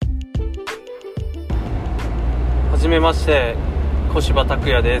じめまして、小柴拓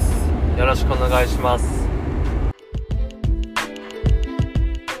也です。よろしくお願いします。